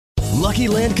Lucky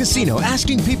Land Casino,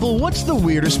 asking people, what's the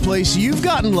weirdest place you've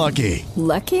gotten lucky?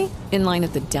 Lucky? In line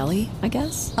at the deli, I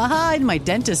guess? Aha, in my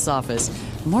dentist's office.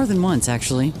 More than once,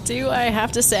 actually. Do I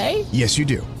have to say? Yes, you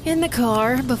do. In the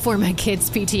car before my kids'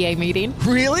 PTA meeting.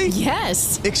 Really?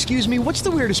 Yes. Excuse me, what's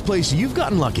the weirdest place you've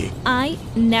gotten lucky? I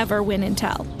never win and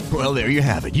tell. Well, there you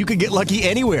have it. You can get lucky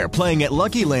anywhere, playing at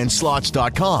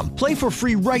LuckyLandSlots.com. Play for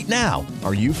free right now.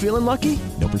 Are you feeling lucky?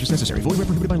 No purchase necessary. Void where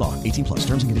prohibited by law. 18 plus.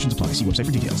 Terms and conditions apply. See website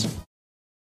for details.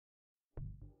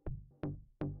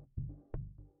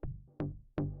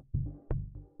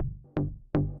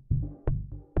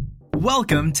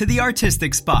 Welcome to The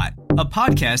Artistic Spot, a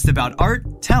podcast about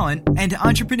art, talent, and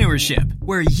entrepreneurship,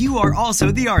 where you are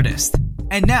also the artist.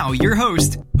 And now, your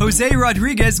host, Jose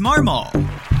Rodriguez Marmol. And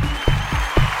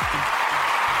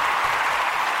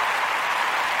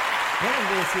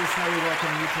this is how we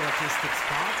welcome you to Artistic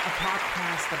Spot, a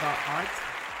podcast about art,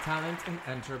 talent, and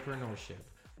entrepreneurship,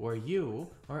 where you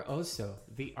are also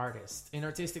the artist. In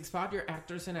Artistic Spot, you're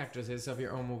actors and actresses of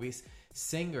your own movies,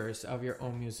 singers of your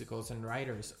own musicals, and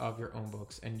writers of your own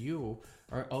books, and you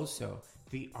are also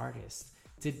the artist.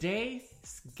 Today's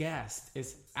guest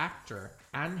is actor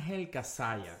Ángel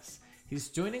Casallas. He's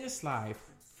joining us live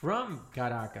from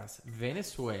Caracas,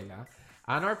 Venezuela,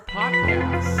 and our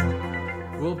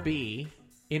podcast will be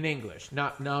in English.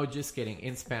 No, just kidding,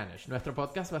 in Spanish. Nuestro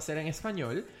podcast va a ser en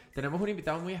español. Tenemos un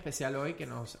invitado muy especial hoy que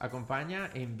nos acompaña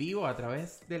en vivo a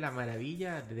través de la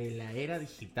maravilla de la era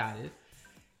digital,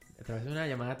 a través de una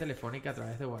llamada telefónica, a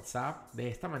través de WhatsApp. De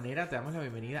esta manera te damos la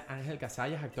bienvenida a Ángel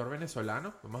Casallas, actor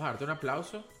venezolano. Vamos a darte un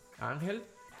aplauso, Ángel.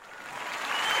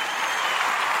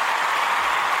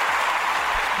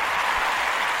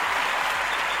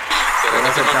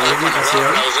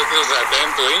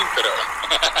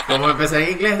 Como empecé en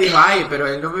inglés, dijo, ay, pero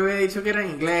él no me había dicho que era en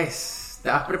inglés.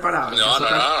 ¿Estabas preparado?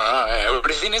 No.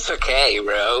 Everything is okay,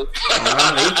 bro.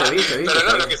 Viste. Pero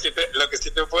no, lo que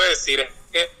sí te puedo decir es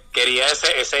que quería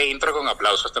ese intro con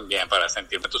aplausos también para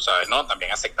sentirme, tú sabes, ¿no?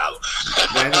 También aceptado.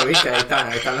 Bueno, viste, ahí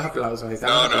están los aplausos.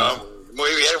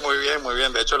 Muy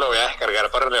bien. De hecho, lo voy a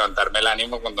descargar para levantarme el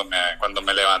ánimo cuando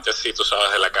me levante así, tú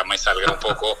sabes, de la cama y salga un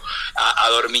poco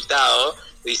adormitado,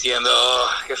 diciendo,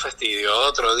 qué fastidio,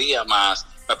 otro día más.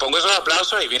 Me pongo esos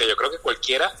aplausos y mira, yo creo que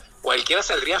cualquiera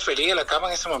saldría feliz de la cama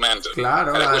en ese momento.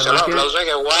 Claro. Al escuchar los aplausos de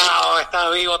que, wow,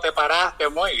 estás vivo, te paraste,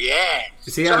 muy bien.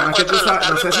 Sí, además que tú sabes,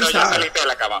 no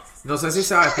sé si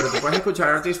sabes, pero tú puedes escuchar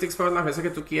Artistic Spot las veces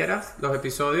que tú quieras, los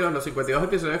 52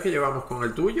 episodios que llevamos con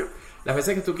el tuyo, las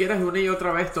veces que tú quieras, una y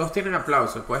otra vez, todos tienen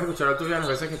aplausos. Puedes escuchar el tuyo las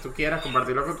veces que tú quieras,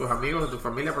 compartirlo con tus amigos, con tu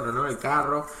familia, ponerlo en el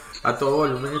carro, a todo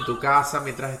volumen en tu casa,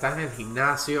 mientras estás en el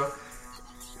gimnasio.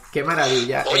 ¡Qué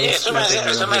maravilla! Oye, eso me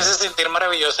hace sentir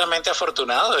maravillosamente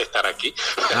afortunado de estar aquí.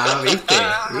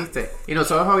 ¿Viste? Y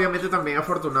nosotros obviamente también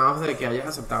afortunados de que hayas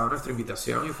aceptado nuestra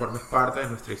invitación y formes parte de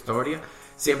nuestra historia.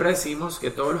 Siempre decimos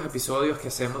que todos los episodios que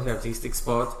hacemos de Artistic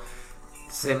Spot,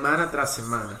 semana tras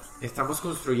semana, estamos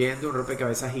construyendo un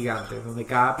rompecabezas gigante, donde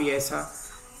cada pieza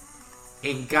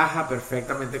encaja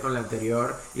perfectamente con la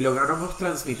anterior y logramos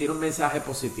transmitir un mensaje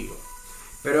positivo.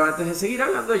 Pero antes de seguir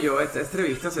hablando esta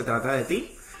entrevista se trata de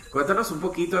ti. Cuéntanos un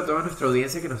poquito a toda nuestra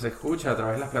audiencia que nos escucha a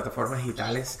través de las plataformas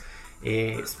digitales,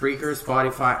 Spreaker,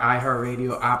 Spotify,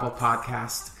 iHeartRadio, Apple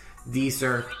Podcast,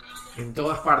 Deezer, en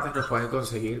todas partes nos pueden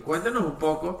conseguir. Cuéntanos un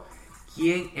poco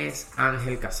quién es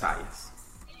Ángel Casallas.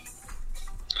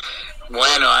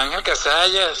 Bueno, Ángel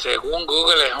Casallas, según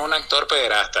Google, es un actor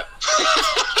pederasta.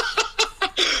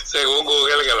 Según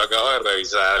Google, que lo acabo de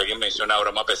revisar, alguien me hizo una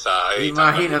broma pesada.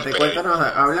 Imagínate, cuéntanos,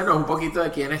 háblanos un poquito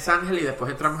de quién es Ángel y después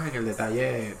entramos en el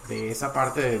detalle de esa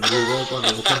parte de Google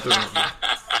cuando buscan tu nombre.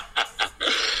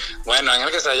 Bueno,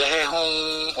 Ángel Casallas es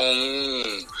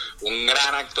un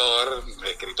gran actor,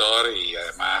 escritor y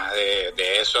además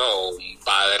de eso, un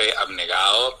padre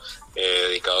abnegado,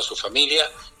 dedicado a su familia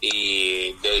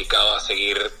y dedicado a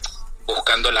seguir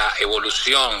buscando la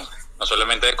evolución, no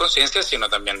solamente de conciencia, sino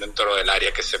también dentro del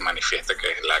área que se manifiesta,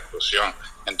 que es la actuación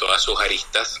en todas sus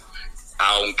aristas,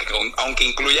 aunque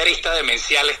incluye aristas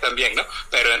demenciales también, ¿no?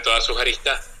 Pero en todas sus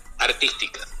aristas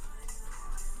artísticas.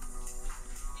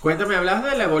 Cuéntame, hablas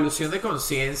de la evolución de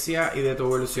conciencia y de tu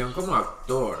evolución como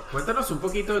actor. Cuéntanos un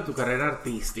poquito de tu carrera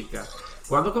artística.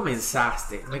 ¿Cuándo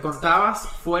comenzaste? Me contabas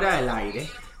fuera del aire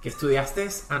que estudiaste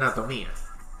anatomía.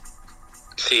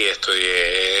 Sí,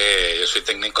 yo soy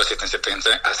técnico asistencia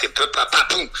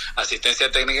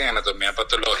técnica en anatomía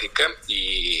patológica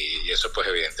y eso pues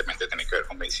evidentemente tiene que ver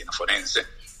con medicina forense.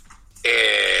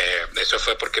 Eso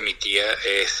fue porque mi tía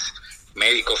es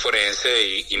médico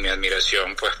forense y mi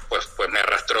admiración pues me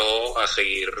arrastró a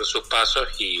seguir sus pasos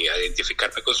y a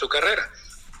identificarme con su carrera.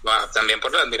 también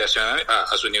por la admiración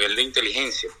a su nivel de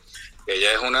inteligencia.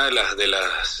 Ella es una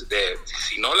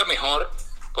si no la mejor,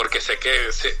 porque sé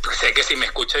que si me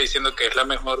escucha diciendo que es la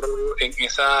mejor en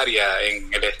esa área,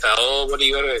 en el estado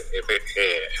Bolívar,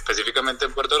 específicamente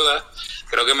en Puerto Ordaz,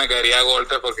 creo que me caería a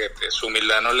golpe porque su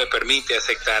humildad no le permite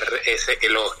aceptar ese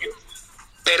elogio.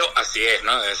 Pero así es,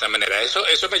 ¿no? De esa manera. Eso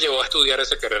me llevó a estudiar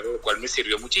esa carrera, lo cual me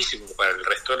sirvió muchísimo para el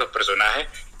resto de los personajes,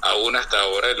 aún hasta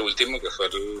ahora el último, que fue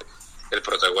el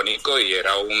protagónico, y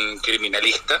era un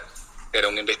criminalista, era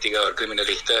un investigador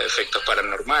criminalista de efectos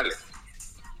paranormales.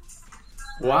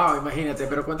 Wow, imagínate,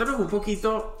 pero cuéntanos un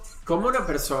poquito cómo una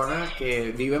persona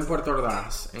que vive en Puerto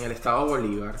Ordaz, en el estado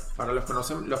Bolívar, para los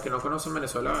que no conocen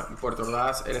Venezuela, Puerto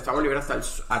Ordaz, el estado Bolívar está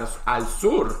al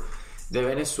sur de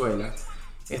Venezuela.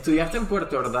 Estudiaste en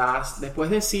Puerto Ordaz, después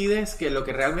decides que lo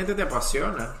que realmente te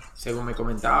apasiona, según me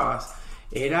comentabas,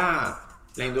 era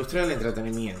la industria del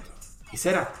entretenimiento y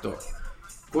ser actor.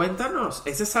 Cuéntanos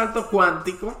ese salto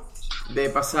cuántico de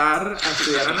pasar a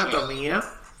estudiar anatomía,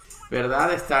 ¿verdad?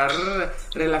 De estar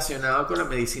relacionado con la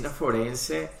medicina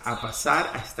forense a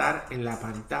pasar a estar en la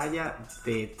pantalla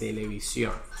de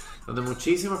televisión, donde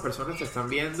muchísimas personas te están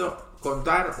viendo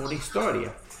contar una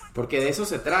historia, porque de eso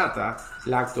se trata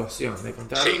la actuación, de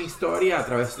contar una historia a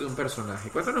través de un personaje.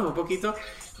 Cuéntanos un poquito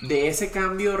de ese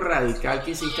cambio radical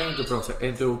que hiciste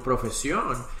en tu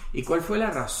profesión y cuál fue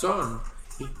la razón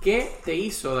y qué te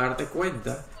hizo darte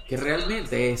cuenta que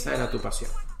realmente esa era tu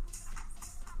pasión.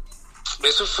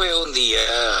 Eso fue un día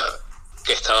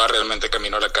que estaba realmente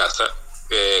camino a la casa,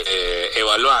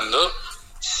 evaluando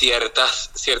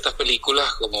ciertas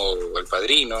películas como El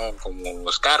Padrino,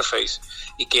 como Scarface,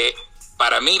 y que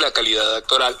para mí la calidad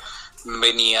actoral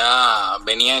venía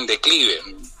en declive.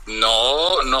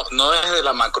 No desde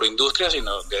la macroindustria,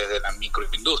 sino desde la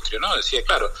microindustria, ¿no? Decía,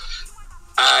 claro,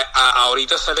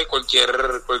 ahorita sale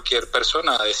cualquier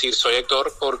persona a decir soy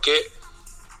actor porque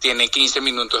tiene 15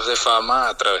 minutos de fama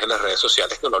a través de las redes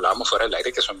sociales, que lo hablábamos fuera del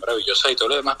aire, que son maravillosas y todo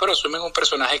lo demás, pero asumen un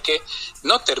personaje que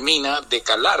no termina de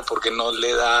calar porque no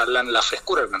le da la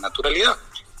frescura, la naturalidad.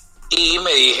 Y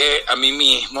me dije a mí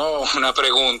mismo una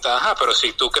pregunta, pero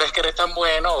si tú crees que eres tan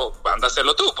bueno, anda a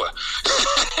hacerlo tú, pues.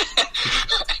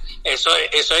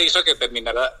 Eso hizo que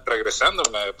terminara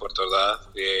regresándome de Puerto Ordaz.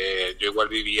 Yo igual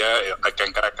vivía acá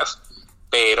en Caracas,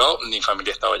 pero mi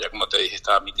familia estaba allá, como te dije,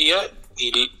 estaba mi tía,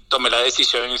 y tomé la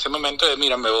decisión en ese momento de,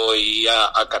 mira, me voy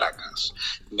a Caracas.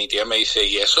 Mi tía me dice,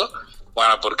 ¿y eso?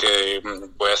 Bueno, porque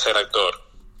voy a ser actor.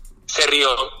 Se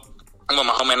rió como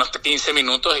más o menos 15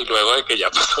 minutos, y luego de que ya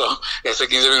pasó esos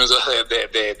 15 minutos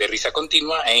de risa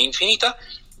continua e infinita,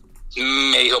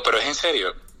 me dijo, ¿pero es en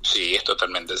serio? Sí, es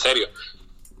totalmente en serio.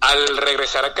 Al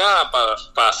regresar acá,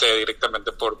 pasé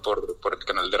directamente por el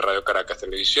canal de Radio Caracas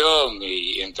Televisión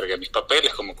y entregué mis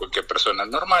papeles como cualquier persona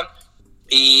normal,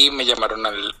 y me llamaron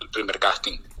al primer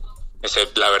casting.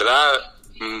 La verdad,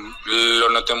 lo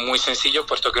noté muy sencillo,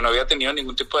 puesto que no había tenido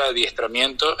ningún tipo de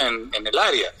adiestramiento en el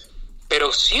área.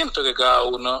 Pero siento que cada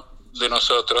uno de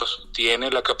nosotros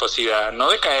tiene la capacidad, no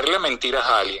de caerle mentiras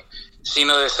a alguien,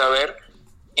 sino de saber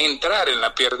entrar en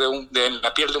la piel de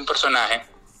un personaje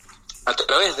a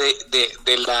través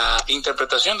de la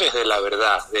interpretación desde la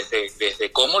verdad,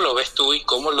 desde cómo lo ves tú y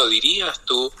cómo lo dirías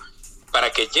tú,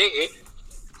 para que llegue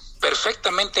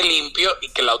perfectamente limpio y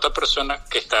que la otra persona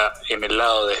que está en el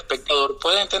lado de espectador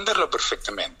pueda entenderlo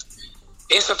perfectamente.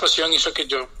 Esa pasión hizo que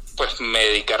yo pues me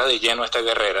dedicara de lleno a esta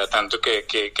carrera, tanto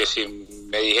que si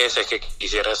me dijese que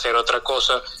quisiera hacer otra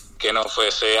cosa que no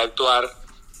fuese actuar,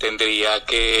 tendría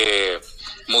que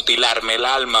mutilarme el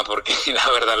alma, porque la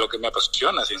verdad lo que me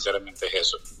apasiona sinceramente es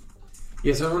eso. Y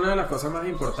eso es una de las cosas más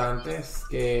importantes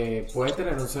que puede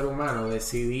tener un ser humano,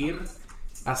 decidir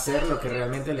hacer lo que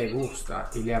realmente le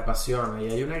gusta y le apasiona. Y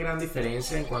hay una gran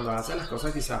diferencia en cuando hace las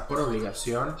cosas quizás por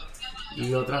obligación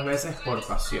y otras veces por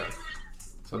pasión.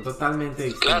 Son totalmente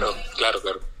distintos. Claro.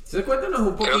 Entonces cuéntanos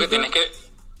un poquito.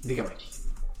 Dígame.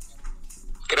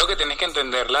 Creo que tienes que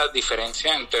entender la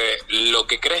diferencia entre lo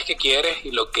que crees que quieres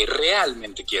y lo que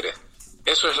realmente quieres.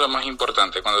 Eso es lo más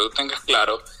importante. Cuando tú tengas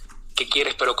claro qué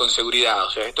quieres, pero con seguridad, o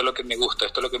sea, esto es lo que me gusta,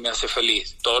 esto es lo que me hace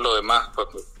feliz, todo lo demás pues,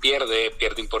 pierde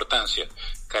importancia,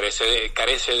 carece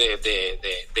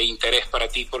de interés para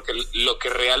ti, porque lo que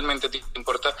realmente te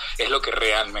importa es lo que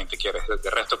realmente quieres. De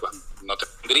resto, pues no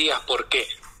tendrías por qué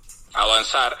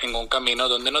avanzar en un camino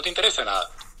donde no te interesa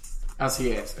nada.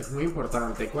 Así es muy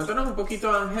importante. Cuéntanos un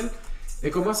poquito, Ángel,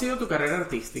 de cómo ha sido tu carrera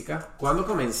artística. ¿Cuándo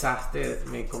comenzaste?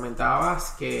 Me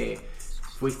comentabas que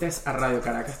fuiste a Radio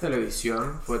Caracas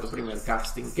Televisión, fue tu primer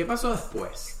casting. ¿Qué pasó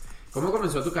después? ¿Cómo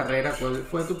comenzó tu carrera? ¿Cuál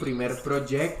fue tu primer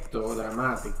proyecto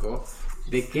dramático?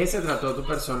 de qué se trató tu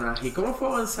personaje y cómo fue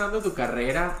avanzando tu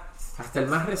carrera hasta el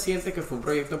más reciente, que fue un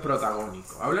proyecto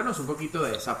protagónico. Háblanos un poquito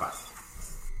de esa parte.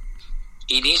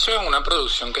 Inicio en una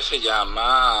producción que se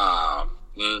llama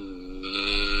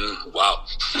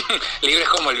Libres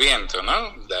como el viento,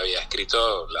 ¿no? La había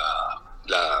escrito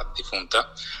la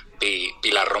difunta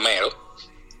Pilar Romero,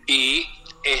 y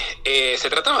se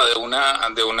trataba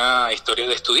de una historia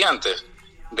de estudiantes.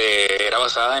 Era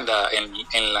basada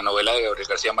en la novela de Gabriel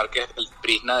García Márquez, El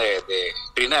Prisma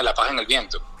de la Paz en el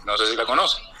Viento. No sé si la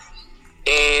conocen.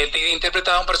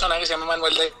 Interpretaba a un personaje que se llama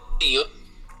Manuel de Tío,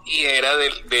 y era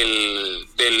del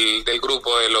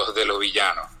grupo de los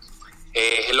villanos.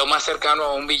 Es lo más cercano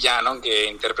a un villano que he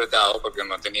interpretado, porque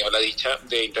no he tenido la dicha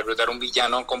de interpretar un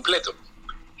villano completo.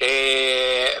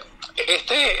 Este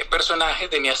personaje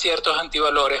tenía ciertos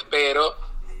antivalores, pero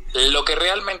lo que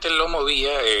realmente lo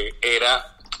movía era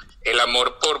el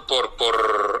amor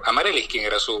por Amaryllis, quien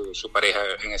era su pareja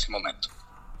en ese momento.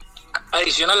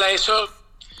 Adicional a eso,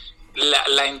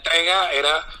 la entrega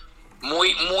era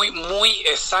muy, muy, muy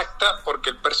exacta,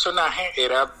 porque el personaje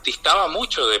distaba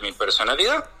mucho de mi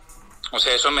personalidad. O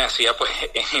sea, eso me hacía pues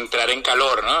entrar en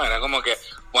calor, ¿no? Era como que,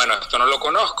 bueno, esto no lo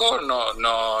conozco,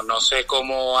 no sé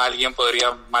cómo alguien podría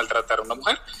maltratar a una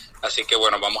mujer, así que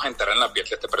bueno, vamos a entrar en la piel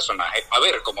de este personaje a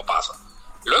ver cómo pasa.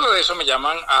 Luego de eso me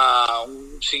llaman a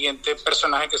un siguiente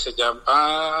personaje que se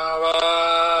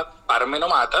llamaba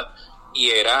Parmenomata, y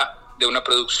era de una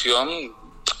producción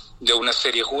de una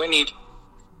serie juvenil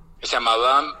que se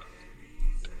llamaba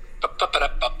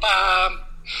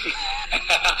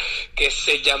que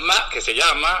se llama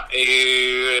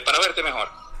Para Verte Mejor.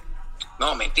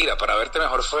 No, mentira, Para Verte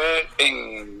Mejor fue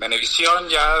en Venevisión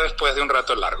ya después de un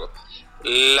rato largo.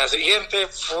 La siguiente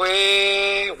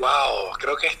fue... Wow,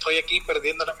 creo que estoy aquí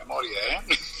perdiendo la memoria,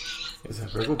 Eso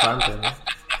es preocupante, ¿no?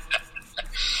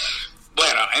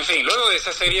 Bueno, en fin, luego de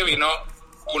esa serie vino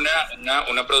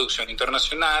una producción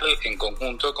internacional en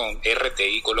conjunto con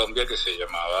RTI Colombia, que se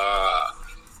llamaba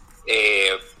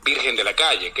Virgen de la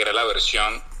Calle, que era la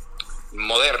versión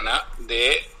moderna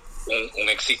de un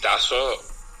exitazo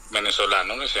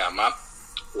venezolano que se llama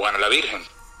Juana la Virgen.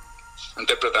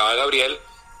 Interpretaba a Gabriel,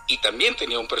 y también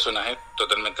tenía un personaje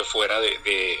totalmente fuera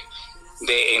de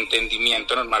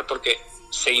entendimiento normal, porque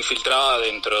se infiltraba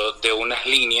dentro de unas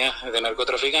líneas de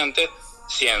narcotraficantes,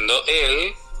 siendo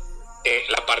él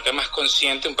la parte más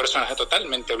consciente, un personaje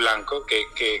totalmente blanco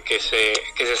que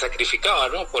se sacrificaba,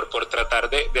 ¿no? por tratar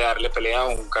de darle pelea a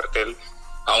un cartel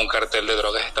de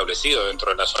drogas establecido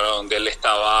dentro de la zona donde él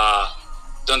estaba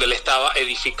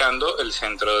edificando el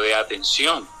centro de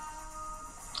atención.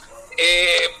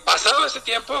 Pasado ese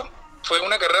tiempo, fue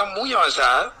una carrera muy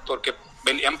avanzada, porque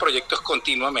venían proyectos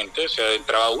continuamente, o sea,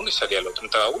 entraba uno y salía el otro,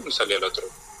 entraba uno y salía el otro.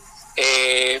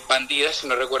 Bandidas, si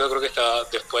no recuerdo, creo que estaba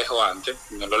después o antes,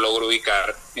 no lo logro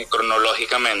ubicar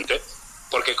cronológicamente,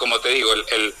 porque como te digo,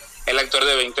 el actor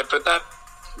debe interpretar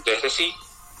desde sí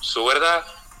su verdad,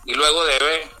 y luego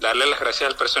debe darle las gracias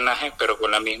al personaje, pero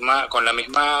con la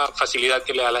misma facilidad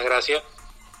que le da las gracias,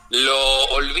 lo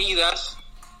olvidas,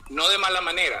 no de mala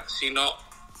manera, sino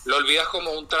lo olvidas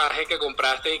como un traje que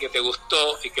compraste y que te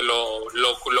gustó, y que lo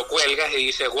cuelgas y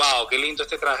dices, wow, qué lindo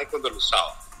este traje cuando lo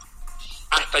usaba.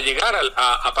 Hasta llegar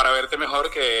a Para Verte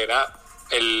Mejor, que era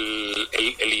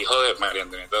el hijo de María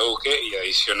Antonieta Duque, y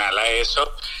adicional a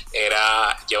eso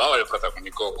llevaba el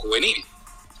protagónico juvenil.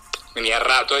 Venía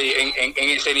rato ahí en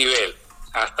ese nivel,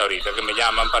 hasta ahorita que me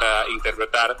llaman para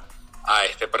interpretar a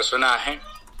este personaje,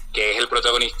 que es el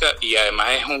protagonista, y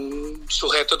además es un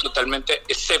sujeto totalmente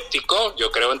escéptico. Yo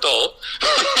creo en todo.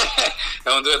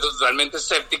 Es un sujeto totalmente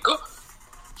escéptico,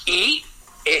 y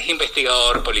es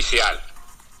investigador policial.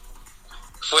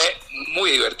 Fue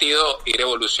muy divertido ir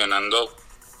evolucionando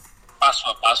paso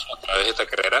a paso a través de esta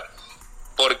carrera,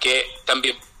 porque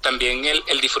también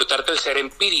el disfrutarte del ser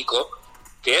empírico,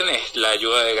 tienes la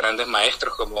ayuda de grandes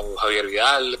maestros como Javier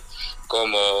Vidal,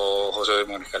 como José de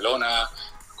Mónica Lona,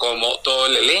 como todo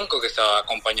el elenco que estaba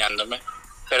acompañándome,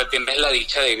 pero tienes la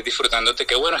dicha de ir disfrutándote.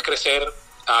 Qué bueno es crecer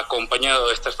acompañado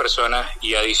de estas personas,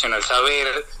 y adicional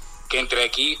saber que entré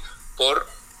aquí por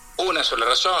una sola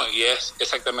razón, y es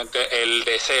exactamente el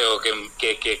deseo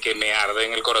que me arde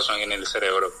en el corazón y en el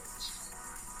cerebro.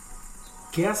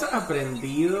 ¿Qué has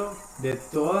aprendido de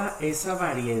toda esa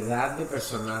variedad de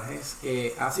personajes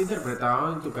que has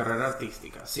interpretado en tu carrera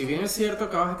artística? Si bien es cierto,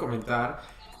 acabas de comentar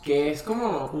que es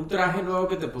como un traje nuevo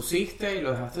que te pusiste y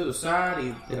lo dejaste de usar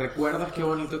y te recuerdas qué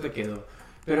bonito te quedó,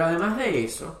 pero además de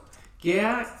eso, ¿qué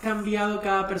ha cambiado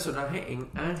cada personaje en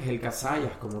Ángel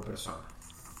Casallas como persona?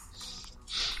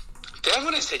 Te dan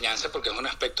una enseñanza, porque es un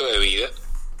aspecto de vida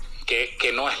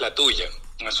que no es la tuya.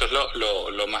 Eso es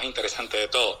lo más interesante de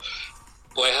todo.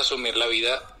 Puedes asumir la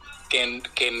vida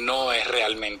que no es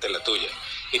realmente la tuya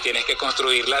y tienes que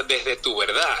construirla desde tu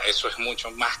verdad. Eso es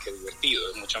mucho más que divertido,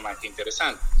 es mucho más que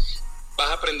interesante.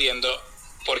 Vas aprendiendo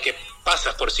porque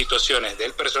pasas por situaciones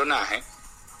del personaje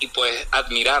y puedes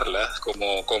admirarlas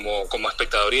como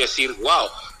espectador y decir, wow,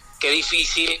 qué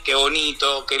difícil, qué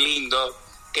bonito, qué lindo,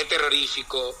 qué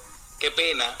terrorífico, qué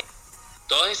pena.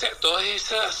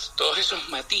 Todos esos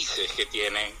matices que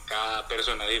tiene cada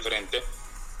persona diferente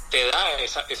te da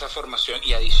esa formación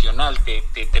y adicional te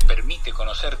permite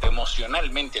conocerte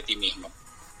emocionalmente a ti mismo.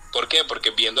 ¿Por qué?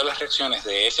 Porque viendo las reacciones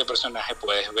de ese personaje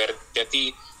puedes verte a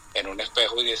ti en un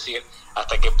espejo y decir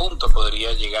hasta qué punto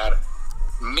podría llegar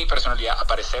mi personalidad a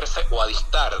parecerse o a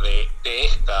distar de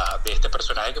este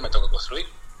personaje que me toca construir.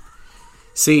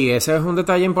 Sí, ese es un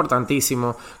detalle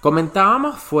importantísimo.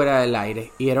 Comentábamos fuera del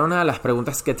aire y era una de las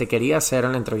preguntas que te quería hacer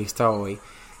en la entrevista hoy.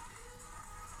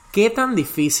 ¿Qué tan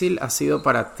difícil ha sido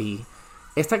para ti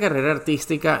esta carrera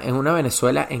artística en una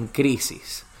Venezuela en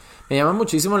crisis? Me llama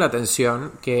muchísimo la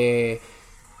atención que,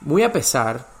 muy a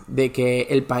pesar de que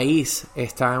el país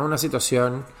está en una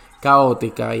situación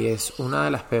caótica y es uno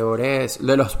de los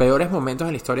peores momentos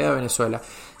en la historia de Venezuela,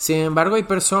 sin embargo hay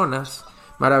personas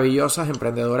maravillosas,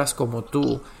 emprendedoras como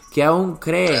tú, que aún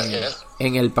creen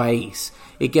en el país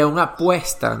y que aún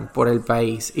apuestan por el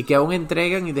país y que aún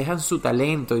entregan y dejan su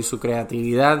talento y su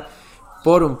creatividad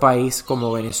por un país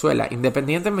como Venezuela,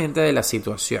 independientemente de la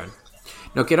situación.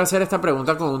 No quiero hacer esta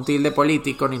pregunta con un tilde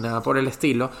político ni nada por el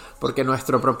estilo, porque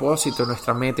nuestro propósito,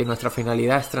 nuestra meta y nuestra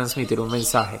finalidad es transmitir un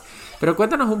mensaje. Pero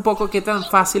cuéntanos un poco qué tan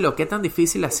fácil o qué tan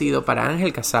difícil ha sido para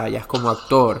Ángel Casallas como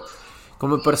actor,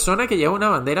 como persona que lleva una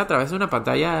bandera a través de una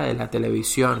pantalla de la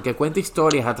televisión, que cuenta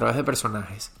historias a través de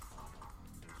personajes,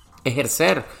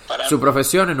 ejercer su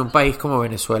profesión en un país como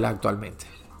Venezuela actualmente.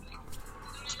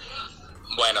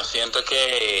 Bueno, siento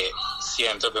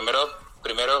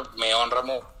primero me honra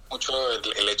mucho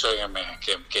el hecho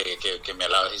de que me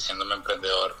alabes diciéndome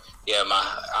emprendedor y además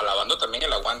alabando también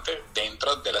el aguante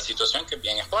dentro de la situación que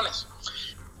bien expones.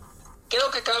 Creo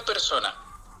que cada persona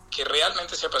que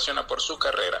realmente se apasiona por su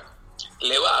carrera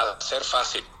le va a ser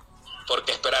fácil,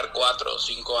 porque esperar 4 o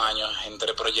 5 años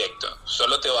entre proyectos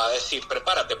solo te va a decir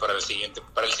prepárate para el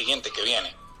siguiente que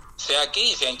viene, sea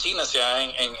aquí, sea en China, sea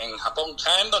en Japón,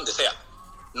 sea en donde sea,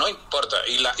 no importa.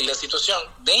 Y la situación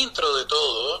dentro de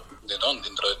todo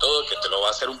que te lo va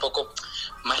a hacer un poco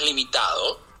más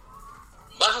limitado,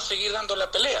 vas a seguir dando la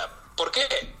pelea. ¿Por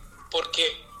qué?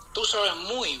 Porque tú sabes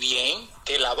muy bien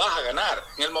que la vas a ganar.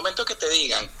 En el momento que te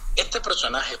digan este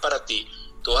personaje es para ti,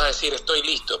 tú vas a decir estoy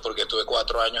listo porque tuve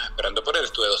 4 años esperando por él,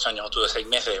 estuve 2 años o tuve 6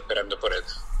 meses esperando por él.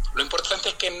 Lo importante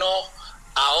es que no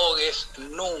ahogues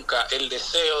nunca el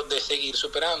deseo de seguir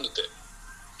superándote,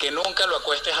 que nunca lo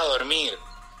acuestes a dormir.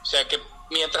 O sea, que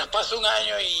mientras pasa un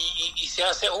año y se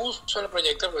hace un solo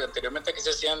proyecto, porque anteriormente aquí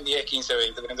se hacían 10, 15,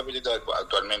 20, 30 proyectos,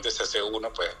 actualmente se hace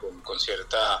uno pues con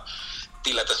cierta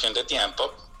dilatación de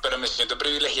tiempo, pero me siento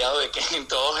privilegiado de que en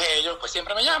todos ellos pues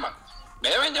siempre me llaman. Me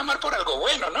deben llamar por algo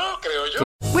bueno, ¿no? Creo yo.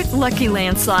 With Lucky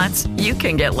Land Slots, you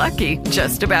can get lucky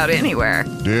just about anywhere.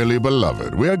 Dearly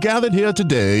beloved, we are gathered here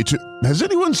today to... Has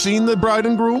anyone seen the bride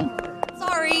and groom?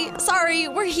 Sorry,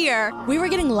 we're here. We were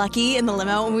getting lucky in the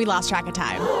limo and we lost track of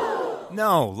time.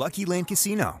 No, Lucky Land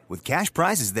Casino, with cash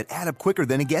prizes that add up quicker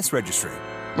than a guest registry.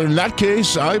 In that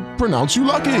case, I pronounce you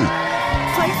lucky.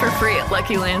 Play for free at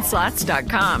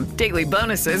LuckyLandSlots.com. Daily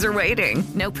bonuses are waiting.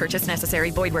 No purchase necessary.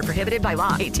 Void where prohibited by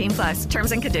law. 18+.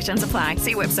 Terms and conditions apply.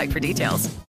 See website for details.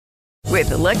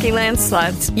 With Lucky Land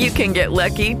Slots, you can get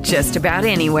lucky just about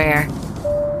anywhere.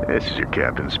 This is your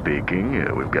captain speaking.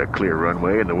 We've got clear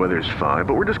runway and the weather's fine,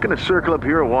 but we're just going to circle up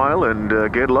here a while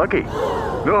and get lucky.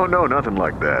 No, nothing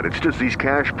like that. It's just these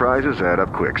cash prizes add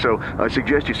up quick. So I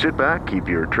suggest you sit back, keep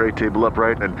your tray table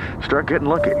upright, and start getting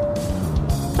lucky.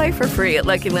 Play for free at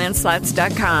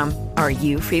LuckyLandSlots.com. Are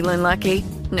you feeling lucky?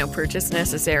 No purchase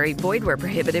necessary. Void where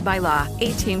prohibited by law.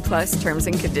 18+ terms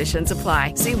and conditions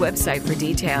apply. See website for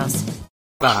details.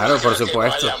 Claro, por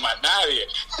supuesto. No vaya a nadie.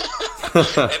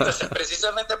 Entonces,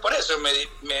 precisamente por eso me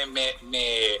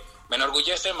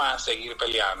enorgullece más seguir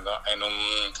peleando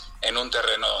en un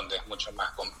terreno donde es mucho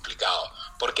más complicado.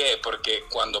 ¿Por qué? Porque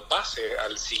cuando pase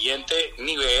al siguiente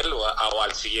nivel o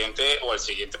al siguiente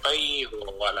país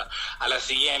o a la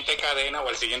siguiente cadena o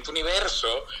al siguiente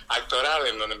universo actoral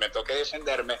en donde me toque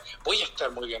defenderme, voy a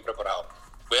estar muy bien preparado.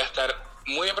 Voy a estar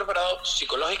muy bien preparado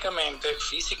psicológicamente,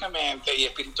 físicamente y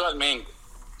espiritualmente.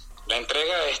 La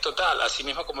entrega es total, así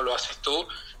mismo como lo haces tú,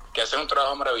 que haces un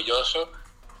trabajo maravilloso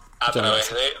a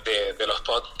través de los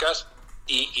podcasts.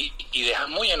 y dejas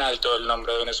muy en alto el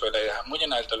nombre de Venezuela y dejas muy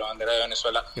en alto la bandera de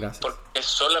Venezuela. Gracias. Porque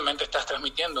solamente estás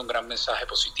transmitiendo un gran mensaje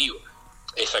positivo.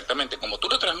 Exactamente, como tú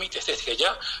lo transmites desde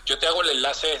allá, yo te hago el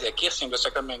enlace desde aquí haciendo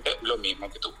exactamente lo mismo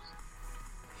que tú.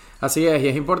 Así es, y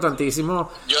es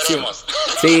importantísimo. Lloremos.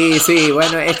 Sí,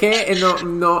 bueno, es que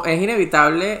no es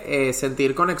inevitable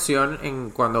sentir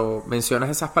conexión cuando mencionas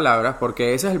esas palabras,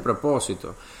 porque ese es el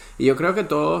propósito. Y yo creo que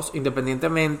todos,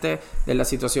 independientemente de la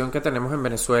situación que tenemos en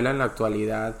Venezuela en la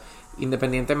actualidad,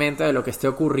 independientemente de lo que esté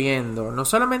ocurriendo, no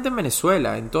solamente en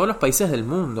Venezuela, en todos los países del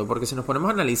mundo, porque si nos ponemos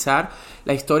a analizar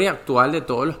la historia actual de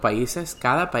todos los países,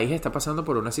 cada país está pasando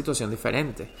por una situación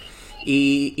diferente.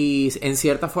 Y en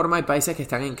cierta forma hay países que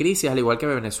están en crisis, al igual que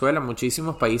Venezuela,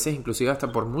 muchísimos países, inclusive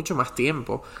hasta por mucho más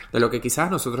tiempo de lo que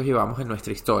quizás nosotros llevamos en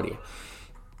nuestra historia.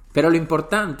 Pero lo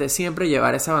importante es siempre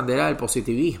llevar esa bandera del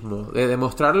positivismo, de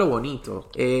demostrar lo bonito.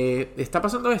 ¿Está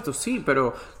pasando esto? Sí,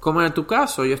 pero como en tu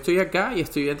caso, yo estoy acá y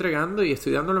estoy entregando y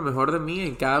estoy dando lo mejor de mí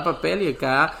en cada papel y en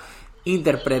cada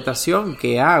interpretación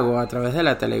que hago a través de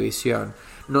la televisión.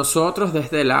 Nosotros de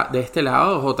este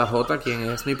lado, JJ, quien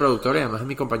es mi productor y además es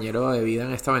mi compañero de vida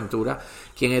en esta aventura,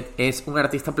 quien es un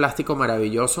artista plástico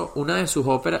maravilloso, una de sus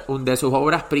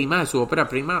ópera prima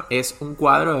es un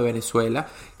cuadro de Venezuela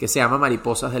que se llama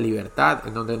Mariposas de Libertad,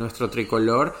 en donde nuestro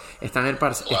tricolor están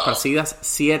esparcidas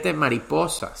 7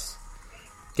 mariposas,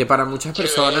 que para muchas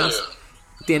personas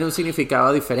tiene un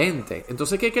significado diferente.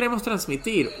 Entonces, ¿qué queremos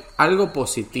transmitir? Algo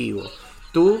positivo.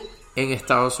 Tú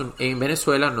en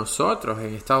Venezuela, nosotros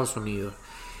en Estados Unidos.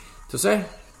 Entonces,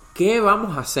 ¿qué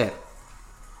vamos a hacer?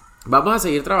 Vamos a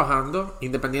seguir trabajando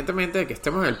independientemente de que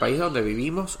estemos en el país donde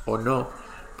vivimos o no,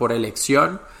 por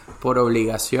elección, por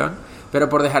obligación, pero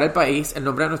por dejar el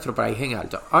nombre de nuestro país en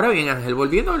alto. Ahora bien, Ángel,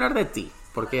 volviendo a hablar de ti,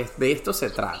 porque de esto se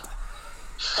trata.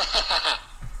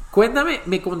 Cuéntame,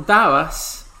 me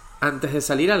contabas antes de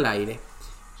salir al aire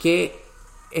que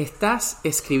estás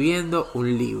escribiendo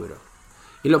un libro.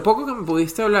 Y lo poco que me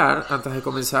pudiste hablar antes de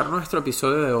comenzar nuestro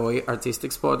episodio de hoy,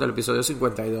 Artistic Spot, el episodio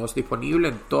 52, disponible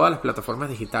en todas las plataformas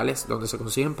digitales donde se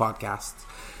consiguen podcasts.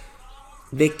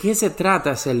 ¿De qué se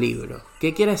trata ese libro?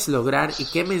 ¿Qué quieres lograr y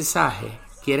qué mensaje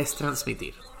quieres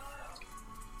transmitir?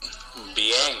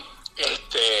 Bien,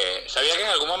 sabía que en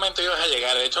algún momento ibas a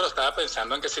llegar. De hecho, lo estaba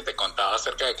pensando en que si te contaba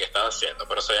acerca de qué estaba haciendo,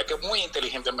 pero sabía que muy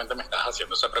inteligentemente me estabas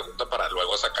haciendo esa pregunta para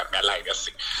luego sacarme al aire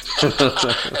así.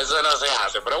 Eso no se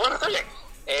hace, pero bueno, está bien.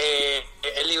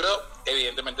 El libro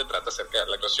evidentemente trata acerca de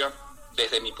la actuación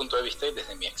desde mi punto de vista y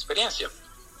desde mi experiencia.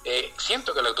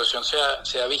 Siento que la actuación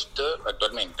se ha visto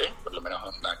actualmente, por lo menos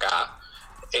acá,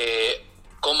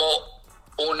 como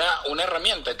una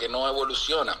herramienta que no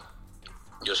evoluciona.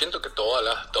 Yo siento que todas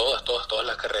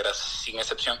las carreras, sin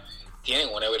excepción,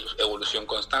 tienen una evolución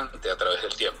constante a través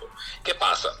del tiempo. ¿Qué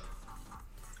pasa?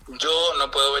 Yo no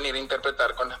puedo venir a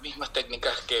interpretar con las mismas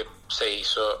técnicas que se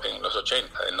hizo en los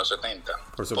 80, en los 70.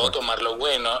 Puedo tomar lo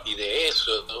bueno y de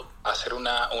eso hacer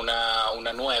una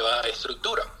nueva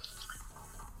estructura.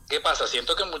 ¿Qué pasa?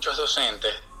 Siento que muchos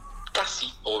docentes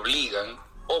casi obligan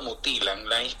o mutilan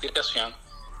la inspiración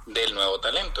del nuevo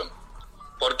talento.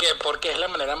 ¿Por qué? Porque es la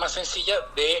manera más sencilla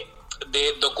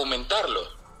de documentarlo.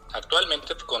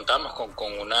 Actualmente contamos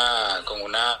con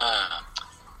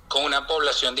una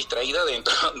población distraída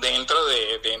dentro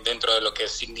de lo que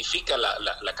significa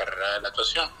la carrera de la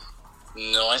actuación.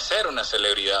 No es ser una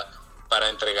celebridad para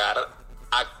entregar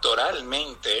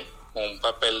actoralmente un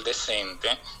papel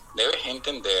decente. Debes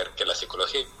entender que la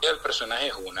psicología del personaje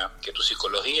es una, que tu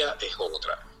psicología es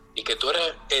otra, y que tú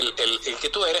eres el que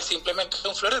tú eres simplemente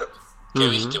un florero que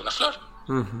viste una flor.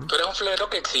 Tú eres un florero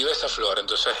que exhibe esa flor.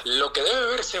 Entonces, lo que debe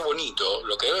verse bonito,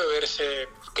 lo que debe verse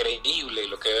creíble,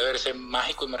 lo que debe verse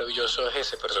mágico y maravilloso es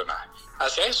ese personaje.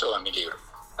 Hacia eso va mi libro.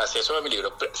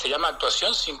 Se llama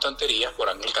Actuación sin tonterías, por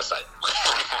Ángel Casalla.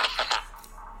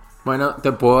 Bueno,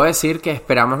 te puedo decir que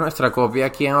esperamos nuestra copia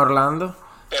aquí en Orlando.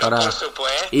 Pero por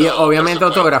supuesto. Y obviamente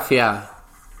autografiada.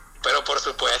 Pero por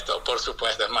supuesto.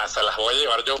 Es más, se las voy a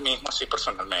llevar yo mismo así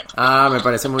personalmente. Ah, me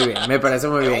parece muy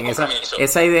bien.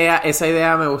 Esa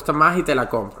idea me gusta más y te la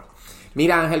compro.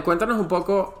 Mira, Ángel, cuéntanos un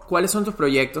poco cuáles son tus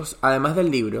proyectos, además del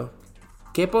libro.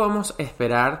 ¿Qué podemos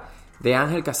esperar de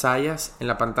Ángel Casallas en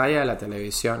la pantalla de la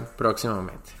televisión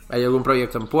próximamente? ¿Hay algún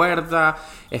proyecto en puerta?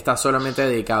 ¿Estás solamente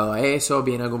dedicado a eso?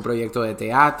 ¿Viene algún proyecto de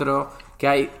teatro? ¿Qué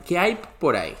hay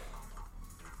por ahí?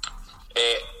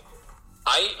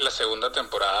 Hay la segunda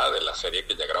temporada de la serie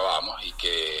que ya grabamos y que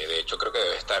de hecho creo que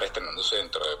debe estar estrenándose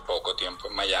dentro de poco tiempo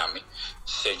en Miami.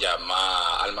 Se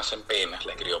llama Almas en Penas,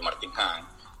 la escribió Martin Hahn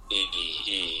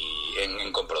y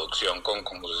en coproducción con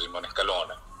José Simón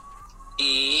Escalona.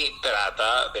 y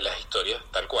trata de las historias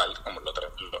tal cual, como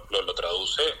lo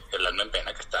traduce el alma en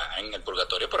pena que está en el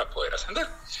purgatorio para poder ascender.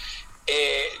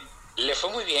 Le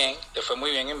fue muy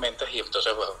bien en ventas y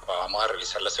entonces pues, vamos a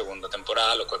realizar la segunda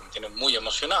temporada, lo cual me tiene muy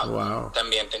emocionado. Wow.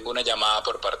 También tengo una llamada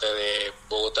por parte de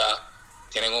Bogotá.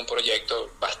 Tienen un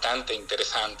proyecto bastante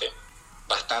interesante,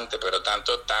 pero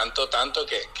tanto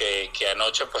que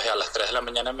anoche pues a las 3 de la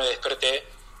mañana me desperté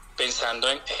pensando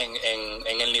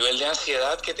en el nivel de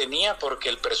ansiedad que tenía, porque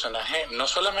el personaje no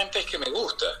solamente es que me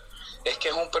gusta, es que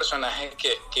es un personaje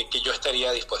que yo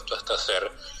estaría dispuesto hasta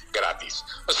hacer gratis.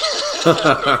 O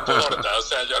sea, no importa, o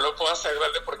sea, yo lo puedo hacer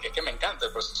gratis porque es que me encanta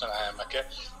el personaje, además que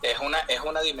es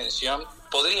una dimensión,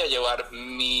 podría llevar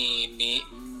mi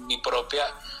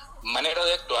propia manera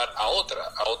de actuar a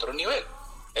otro nivel.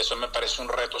 Eso me parece un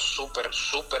reto súper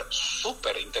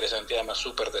interesante y además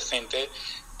súper decente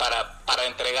para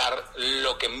entregar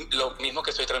lo mismo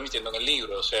que estoy transmitiendo en el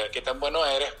libro. O sea, qué tan bueno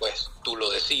eres, pues tú lo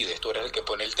decides. Tú eres el que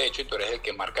pone el techo y tú eres el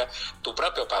que marca tu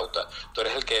propia pauta. Tú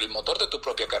eres el motor de tu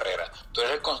propia carrera. Tú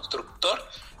eres el constructor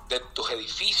de tus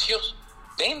edificios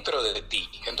dentro de ti.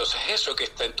 Entonces eso que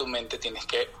está en tu mente tienes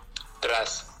que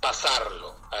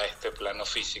traspasarlo a este plano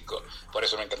físico. Por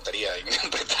eso me encantaría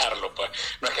interpretarlo, pues.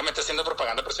 No es que me esté haciendo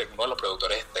propaganda, pero si alguno de los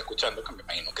productores está escuchando, que me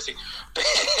imagino que sí,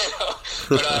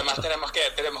 pero además tenemos que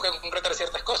concretar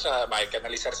ciertas cosas, hay que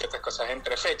analizar ciertas cosas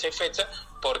entre fecha y fecha,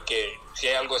 porque si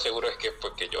hay algo seguro es que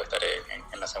yo estaré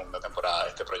en la segunda temporada de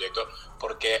este proyecto,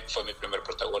 porque fue mi primer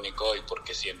protagónico y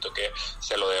porque siento que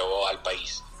se lo debo al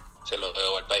país.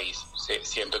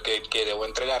 Siento que debo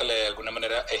entregarle de alguna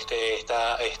manera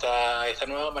esta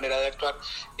nueva manera de actuar,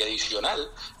 y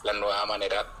adicional la nueva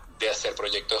manera de hacer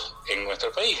proyectos en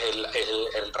nuestro país.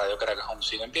 El Radio Caracas aún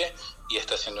sigue en pie y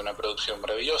está haciendo una producción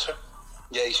maravillosa,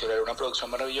 y adicional una producción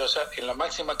maravillosa en la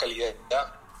máxima calidad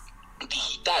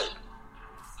digital.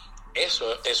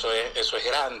 Eso es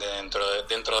grande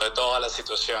dentro de toda la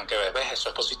situación que ves, eso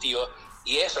es positivo.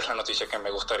 Y esa es la noticia que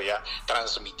me gustaría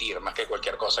transmitir, más que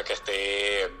cualquier cosa que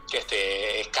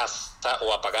esté escasa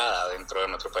o apagada dentro de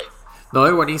nuestro país. No,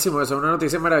 es buenísimo, eso es una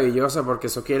noticia maravillosa, porque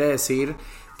eso quiere decir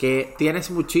que tienes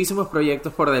muchísimos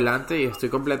proyectos por delante, y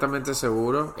estamos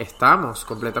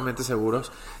completamente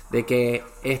seguros de que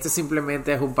este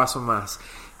simplemente es un paso más.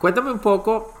 Cuéntame un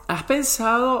poco, ¿has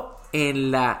pensado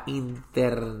en la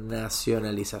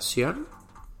internacionalización?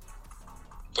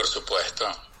 Por supuesto.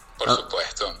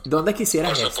 ¿Dónde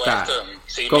quisieras estar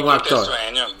sí, como actor?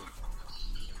 Sueño en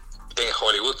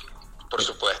Hollywood, por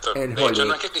supuesto. De hecho,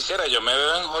 no es que quisiera, yo me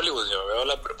veo en Hollywood, yo veo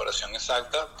la preparación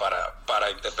exacta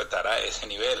para interpretar a ese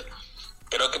nivel.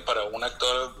 Creo que para un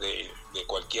actor de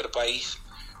cualquier país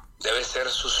debe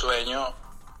ser su sueño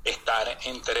estar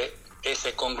entre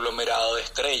ese conglomerado de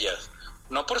estrellas.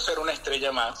 No por ser una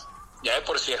estrella más, ya de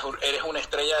por sí eres una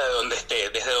estrella de donde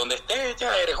estés. Desde donde estés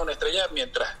ya eres una estrella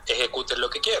mientras ejecutes lo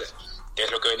que quieres, que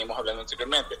es lo que venimos hablando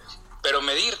anteriormente. Pero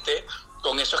medirte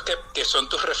con esos que son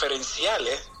tus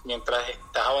referenciales mientras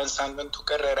estás avanzando en tu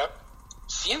carrera,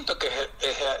 siento que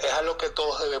es a lo que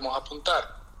todos debemos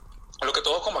apuntar, a lo que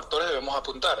todos como actores debemos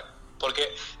apuntar.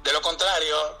 Porque de lo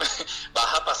contrario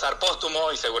vas a pasar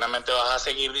póstumo y seguramente vas a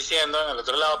seguir diciendo en el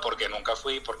otro lado porque nunca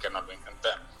fui, porque no lo intenté.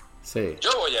 Sí.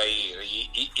 Yo voy a ir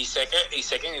y sé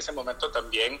que en ese momento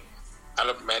también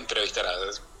me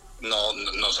entrevistarás.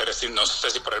 No sé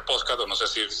si por el podcast o no sé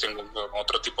si en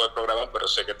otro tipo de programa, pero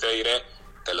sé que te diré,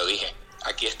 te lo dije,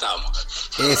 aquí estamos.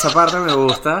 Esa parte me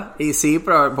gusta, y sí,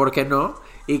 pero ¿por qué no?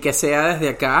 Y que sea desde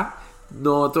acá,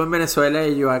 no tú en Venezuela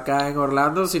y yo acá en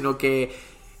Orlando, sino que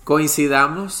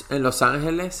coincidamos en Los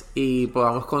Ángeles y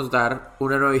podamos contar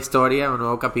una nueva historia, un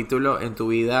nuevo capítulo en tu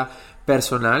vida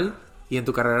personal y en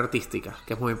tu carrera artística,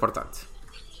 que es muy importante.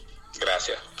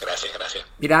 Gracias.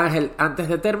 Mira, Ángel, antes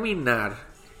de terminar,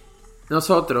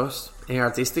 nosotros en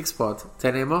Artistic Spot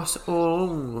tenemos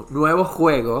un nuevo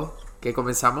juego que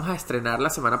comenzamos a estrenar la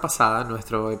semana pasada,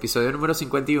 nuestro episodio número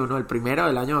 51, el primero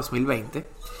del año 2020.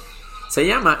 Se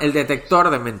llama El Detector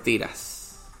de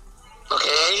Mentiras. Ok.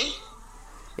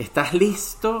 ¿Estás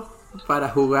listo para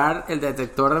jugar El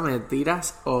Detector de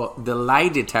Mentiras, o The Lie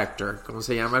Detector, como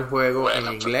se llama el juego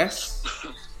en inglés?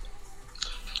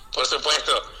 Por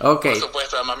supuesto. Okay. Por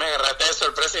supuesto, además me agarraste de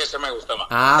sorpresa y eso me gusta más.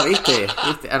 Ah, ¿viste?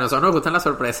 A nosotros nos gustan las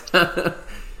sorpresas.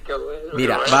 Qué bueno.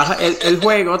 Mira, baja el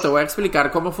juego, te voy a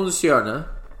explicar cómo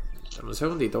funciona. Dame un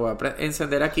segundito, voy a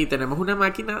encender aquí. Tenemos una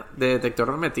máquina de detector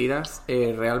de mentiras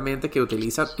realmente que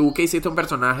utiliza, tú que hiciste un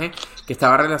personaje que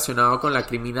estaba relacionado con la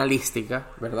criminalística,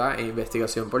 ¿verdad? E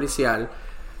investigación policial.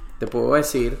 Te puedo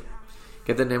decir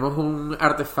que tenemos un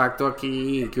artefacto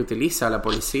aquí que utiliza la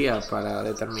policía para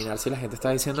determinar si la gente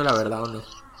está diciendo la verdad o no.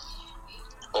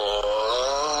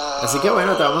 Así que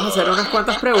bueno, te vamos a hacer unas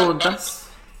cuantas preguntas,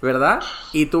 ¿verdad?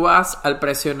 Y tú vas al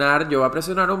presionar, yo voy a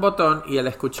presionar un botón y al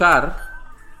escuchar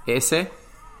ese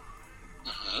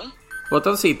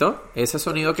botoncito, ese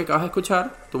sonido que acabas de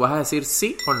escuchar, tú vas a decir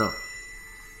sí o no.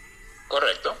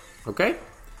 Correcto. ¿Ok?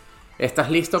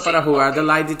 ¿Estás listo para jugar The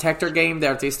Lie Detector Game de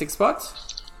Artistic Spots?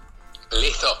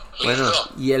 Listo. Bueno,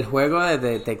 y el juego de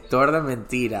detector de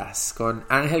mentiras con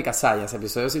Ángel Casallas,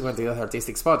 episodio 52 de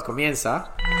Artistic Spot,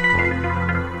 comienza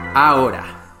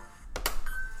ahora.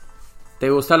 ¿Te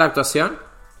gusta la actuación?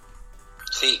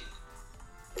 Sí.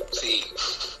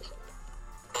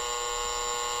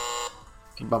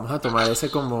 Vamos a tomar ese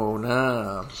como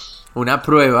una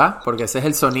prueba, porque ese es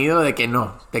el sonido de que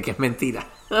no, de que es mentira.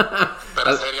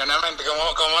 Pero seriamente,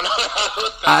 ¿cómo no me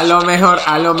gusta?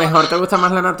 A lo mejor te gusta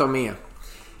más la anatomía.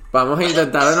 Vamos a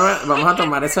intentar de nuevo, vamos a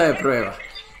tomar esa de prueba.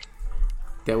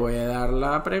 Te voy a dar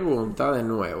la pregunta de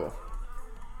nuevo.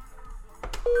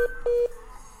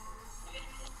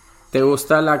 ¿Te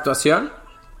gusta la actuación?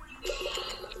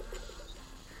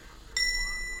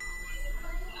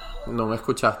 No me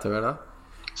escuchaste, ¿verdad?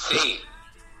 Sí.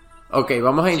 Ok,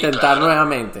 vamos a intentar claro.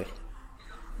 nuevamente.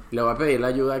 Le voy a pedir la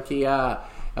ayuda aquí a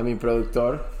mi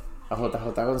productor, a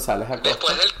JJ González Acosta.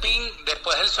 Después del ping,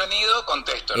 después del sonido,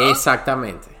 contesto, ¿no?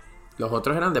 Exactamente. Los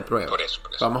otros eran de prueba. Por eso.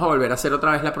 Vamos a volver a hacer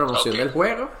otra vez la promoción del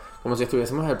juego, como si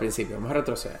estuviésemos al principio. Vamos a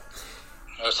retroceder.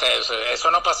 O sea, eso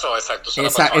no pasó, exacto.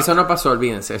 Eso no pasó,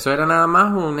 olvídense. Eso era nada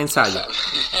más un ensayo.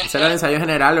 Ese era el ensayo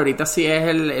general. Ahorita sí es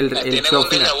el show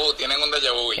final. Tienen un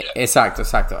déjà vu ya. Exacto.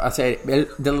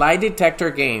 The Lie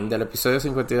Detector Game del episodio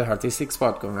 52 de Artistic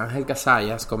Spot con Ángel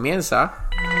Casallas comienza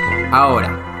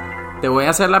ahora. Te voy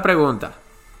a hacer la pregunta.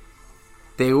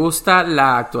 ¿Te gusta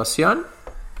la actuación?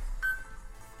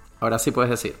 Ahora sí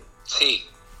puedes decir. Sí.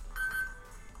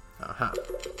 Ajá.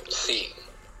 Sí.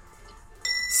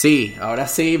 Sí, ahora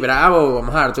sí, bravo.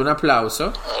 Vamos a darte un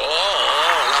aplauso.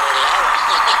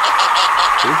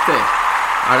 ¿Viste?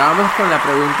 Ahora vamos con la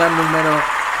pregunta número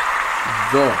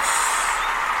 2.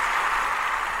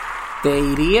 ¿Te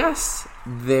irías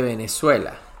de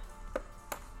Venezuela?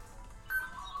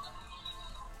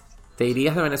 ¿Te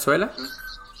irías de Venezuela?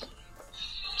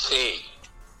 Sí.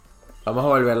 Vamos a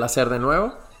volverla a hacer de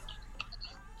nuevo.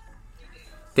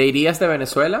 ¿Te irías de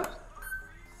Venezuela?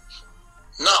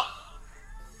 No.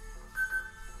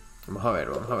 Vamos a ver.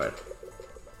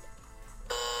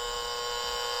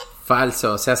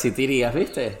 Falso, o sea, si te irías,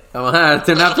 ¿viste? Vamos a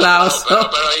darte un aplauso.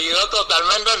 Pero he ido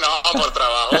totalmente no, por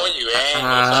trabajo y vengo.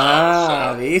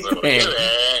 Ah,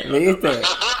 ¿viste?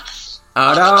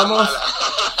 Ahora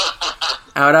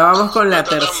vamos con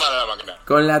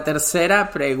la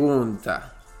tercera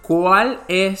pregunta. ¿Cuál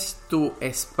es tu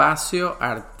espacio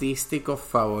artístico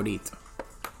favorito?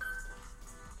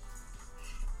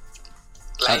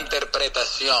 La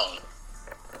interpretación.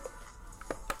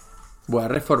 Voy a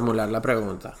reformular la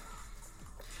pregunta.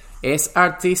 ¿Es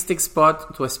Artistic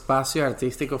Spot tu espacio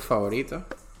artístico favorito?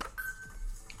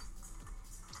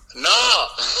 ¡No!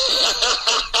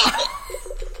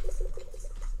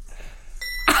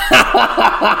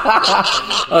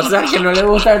 O sea, que no le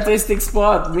gusta Artistic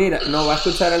Spot. Mira, no va a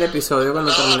escuchar el episodio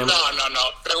cuando terminemos. No.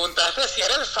 Preguntaste si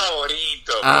era el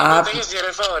favorito. Preguntaste si era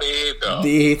el favorito.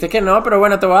 Dijiste que no, pero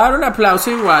bueno, te voy a dar un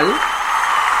aplauso igual.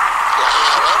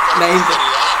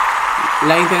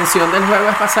 La intención del juego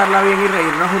es pasarla bien y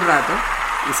reírnos un rato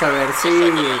y saber si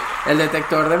el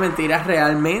detector de mentiras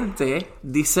realmente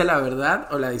dice la verdad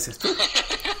o la dices tú.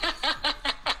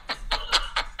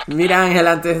 Mira, Ángel,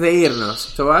 antes de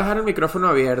irnos, te voy a dejar el micrófono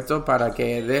abierto para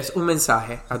que des un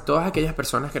mensaje a todas aquellas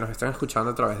personas que nos están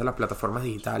escuchando a través de las plataformas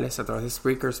digitales, a través de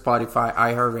Spreaker, Spotify,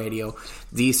 iHeartRadio,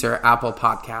 Deezer, Apple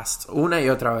Podcasts, una y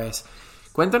otra vez.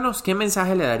 Cuéntanos qué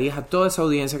mensaje le darías a toda esa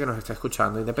audiencia que nos está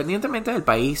escuchando, independientemente del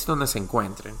país donde se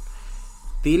encuentren.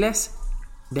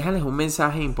 Déjales un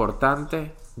mensaje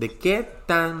importante de qué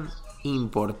tan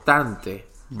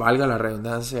importante, valga la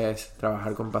redundancia, es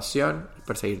trabajar con pasión y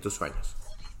perseguir tus sueños.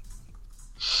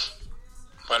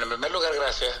 Bueno, en primer lugar,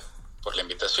 gracias por la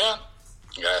invitación,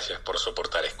 gracias por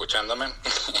soportar escuchándome.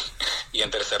 Y en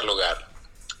tercer lugar,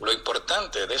 lo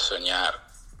importante de soñar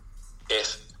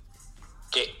es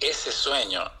que ese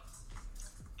sueño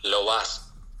lo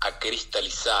vas a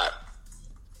cristalizar,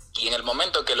 y en el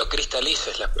momento que lo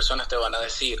cristalices, las personas te van a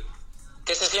decir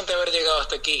 ¿qué se siente haber llegado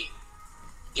hasta aquí?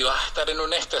 Y vas a estar en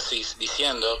un éxtasis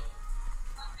diciendo: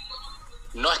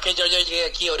 no es que yo llegué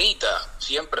aquí ahorita,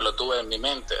 siempre lo tuve en mi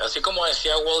mente. Así como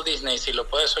decía Walt Disney, si lo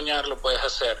puedes soñar, lo puedes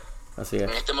hacer. Así es.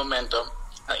 En este momento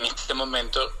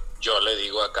yo le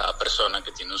digo a cada persona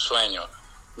que tiene un sueño: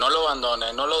 no lo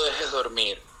abandones, no lo dejes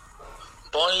dormir,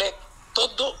 ponle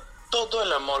todo todo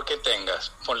el amor que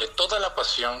tengas, ponle toda la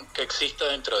pasión que exista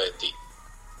dentro de ti,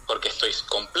 porque estoy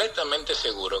completamente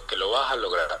seguro que lo vas a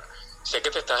lograr. Sé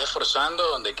que te estás esforzando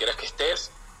donde quieras que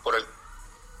estés por el...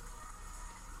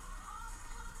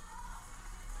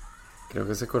 Creo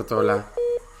que se cortó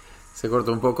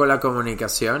un poco la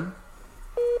comunicación.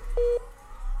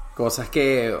 Cosas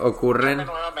que ocurren.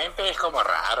 Nuevamente es como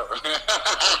raro.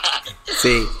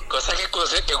 Sí. Cosas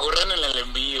que ocurren en el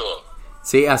en vivo.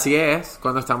 Sí, así es.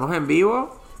 Cuando estamos en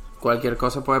vivo, cualquier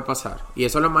cosa puede pasar. Y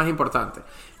eso es lo más importante.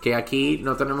 Que aquí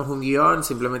no tenemos un guión,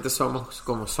 simplemente somos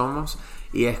como somos.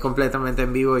 Y es completamente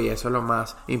en vivo y eso es lo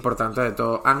más importante de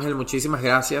todo. Ángel, muchísimas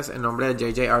gracias en nombre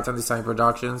de JJ Art and Design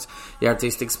Productions y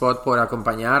Artistic Spot por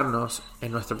acompañarnos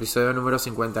en nuestro episodio número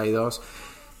 52.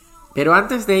 Pero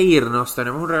antes de irnos,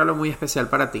 tenemos un regalo muy especial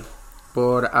para ti.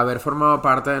 Por haber formado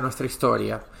parte de nuestra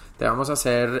historia, te vamos a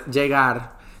hacer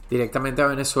llegar directamente a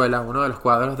Venezuela uno de los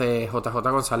cuadros de JJ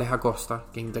González Acosta,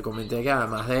 quien te comenté que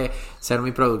además de ser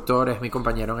mi productor, es mi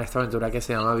compañero en esta aventura que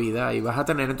se llama Vida. Y vas a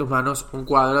tener en tus manos un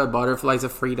cuadro de Butterflies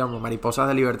of Freedom o Mariposas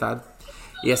de Libertad.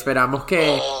 Y esperamos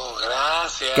que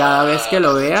cada vez que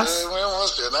lo veas... Estoy muy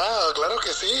emocionado, claro que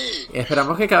sí.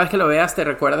 Esperamos que cada vez que lo veas te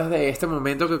recuerdes de este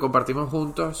momento que compartimos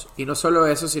juntos. Y no solo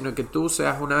eso, sino que tú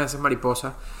seas una de esas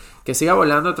mariposas que siga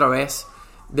volando otra vez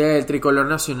del tricolor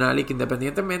nacional y que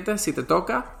independientemente si te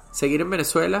toca seguir en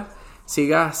Venezuela,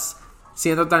 sigas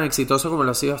siendo tan exitoso como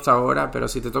lo has sido hasta ahora, pero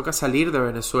si te toca salir de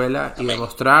Venezuela y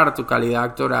demostrar tu calidad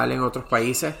actoral en otros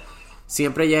países,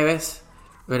 siempre lleves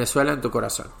Venezuela en tu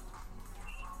corazón.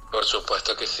 Por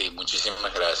supuesto que sí,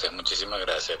 muchísimas gracias,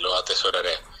 lo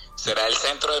atesoraré. Será el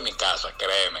centro de mi casa,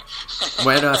 créeme.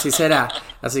 Bueno, así será.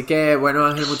 Así que, bueno,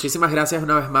 Ángel, muchísimas gracias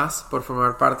una vez más por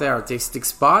formar parte de Artistic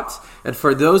Spot. And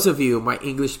for those of you, my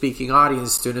English-speaking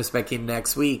audience, tune us back in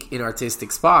next week in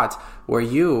Artistic Spot, where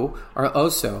you are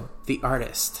also the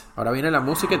artist. Ahora viene la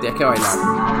música y tienes que bailar.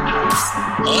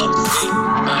 Oh,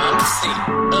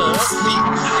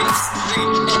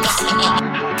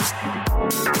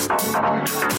 sí.